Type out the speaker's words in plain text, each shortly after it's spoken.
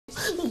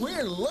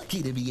We're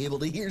lucky to be able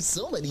to hear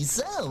so many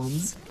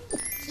sounds.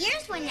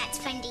 Here's one that's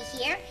fun to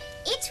hear.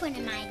 It's one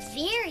of my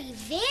very,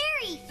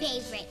 very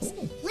favorites.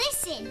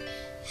 Listen.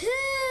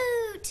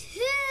 Hoot,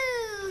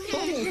 hoot.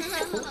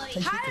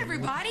 Hi,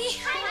 everybody.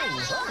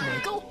 Hi,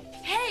 Michael.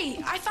 Hey,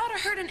 I thought I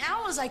heard an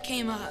owl as I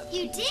came up.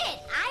 You did.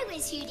 I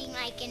was hooting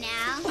like an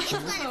owl. It's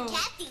one of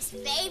Kathy's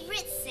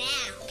favorite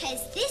sounds,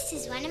 because this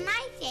is one of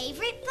my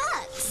favorite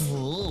books.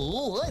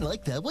 Oh, I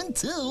like that one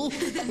too.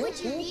 Would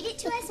you read it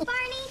to us,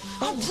 Barney?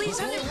 Oh, please,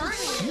 I didn't hurt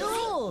me.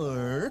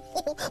 Sure.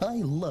 I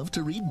love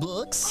to read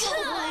books. Good.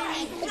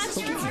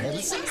 Okay, have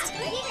a seat.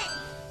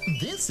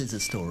 This is a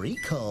story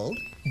called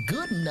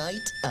Good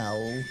Night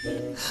Owl.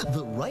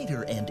 The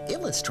writer and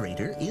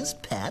illustrator is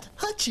Pat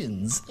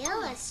Hutchins.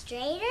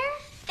 Illustrator?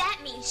 That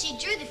means she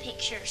drew the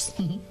pictures.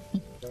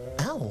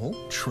 Owl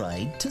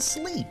tried to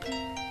sleep.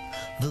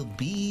 The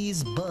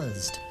bees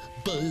buzzed,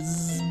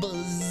 buzz,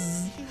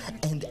 buzz,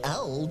 and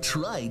Owl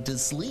tried to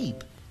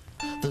sleep.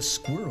 The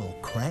squirrel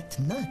cracked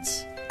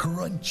nuts,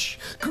 crunch,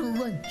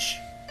 crunch,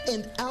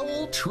 and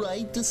Owl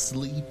tried to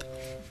sleep.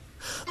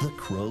 The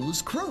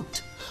crows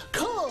croaked,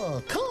 caw,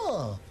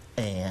 caw,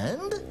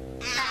 and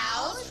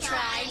Owl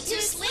tried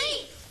to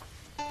sleep.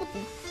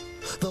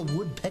 the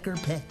woodpecker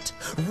pecked,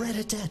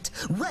 rat-a-tat,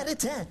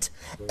 rat-a-tat,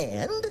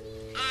 and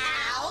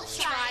Owl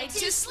tried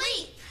to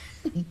sleep.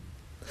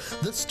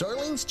 the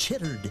starlings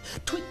chittered,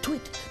 twit,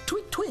 twit,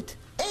 twit, twit,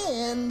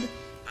 and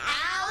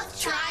Owl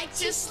tried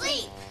to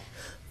sleep.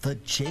 the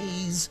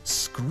jays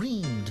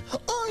screamed,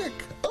 ark,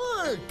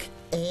 ark,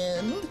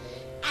 and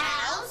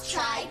Owl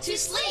tried to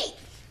sleep.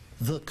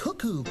 the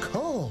cuckoo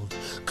called,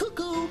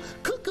 cuckoo,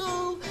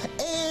 cuckoo,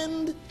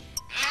 and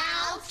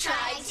Owl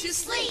tried to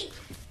sleep.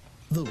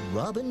 the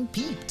robin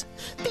peeped,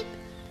 pip,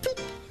 pip,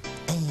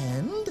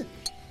 and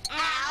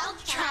Owl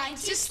tried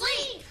to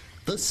sleep.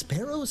 the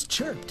sparrows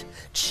chirped,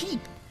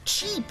 cheep,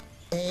 cheep,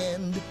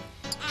 and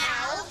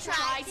Owl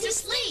tried to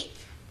sleep.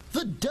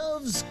 the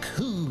doves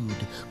cooed,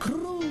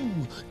 crew,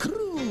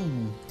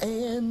 crew,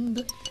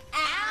 and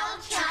Owl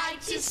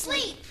tried to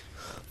sleep.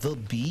 the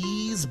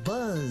bees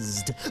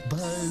buzzed,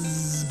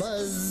 buzz,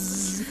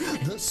 buzz.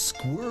 The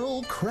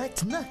squirrel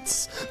cracked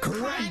nuts,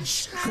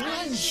 crunch,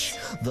 crunch.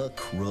 The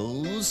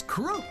crows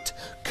croaked,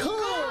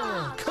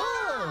 caw,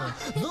 caw.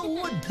 The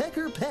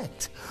woodpecker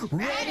pecked,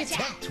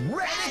 rat-a-tat,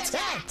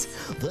 rat-a-tat.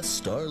 The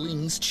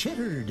starlings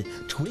chittered,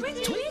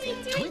 twit,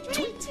 twit, twit,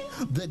 twit.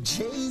 The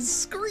jays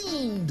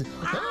screamed,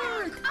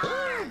 ark,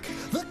 ark.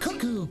 The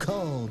cuckoo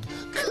called,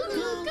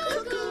 cuckoo,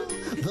 cuckoo.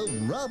 The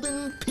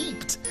robin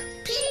peeped,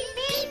 peep,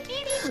 peep,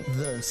 peep.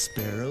 The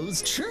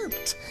sparrows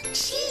chirped,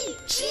 cheep,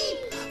 cheep.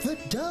 The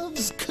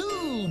doves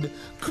cooed,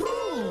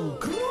 crew,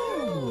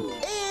 crew,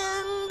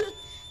 and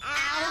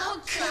Owl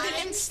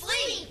couldn't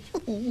sleep.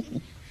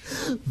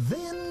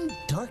 then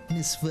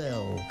darkness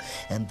fell,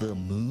 and the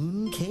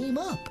moon came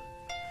up,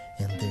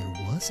 and there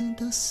wasn't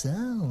a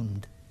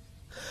sound.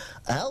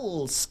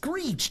 Owl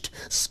screeched,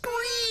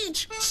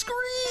 screech,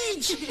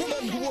 screech,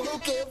 and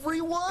woke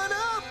everyone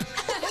up.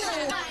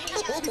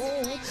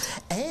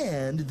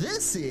 And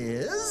this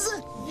is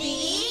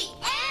The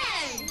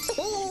end.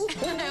 Oh,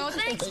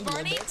 thanks,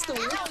 Barney.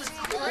 That was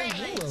great.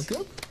 You're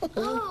welcome.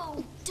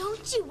 Oh,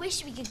 don't you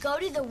wish we could go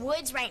to the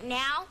woods right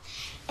now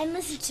and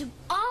listen to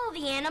all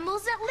the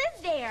animals that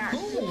live there?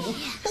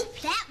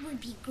 That would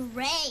be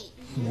great.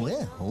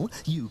 Well,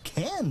 you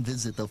can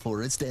visit the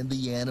forest and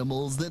the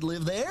animals that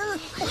live there.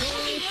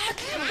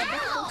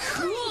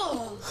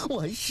 Cool.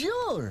 Why,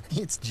 sure.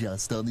 It's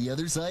just on the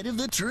other side of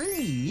the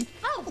tree.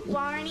 Oh,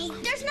 Barney,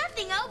 there's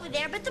nothing over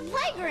there but the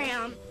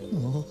playground.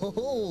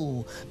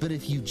 Oh, but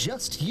if you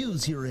just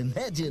use your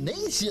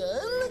imagination.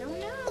 I don't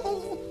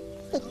know.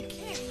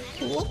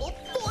 Oh,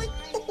 boy.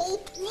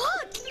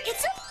 Look,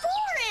 it's a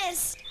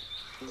forest.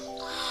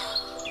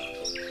 Wow.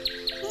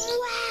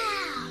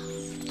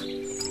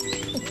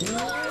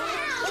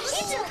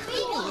 It's a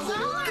big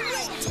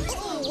forest.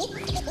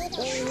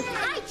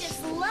 I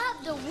just love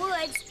the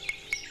woods.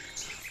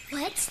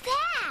 What's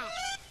that?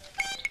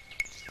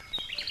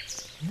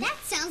 That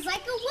sounds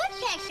like a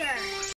woodpecker.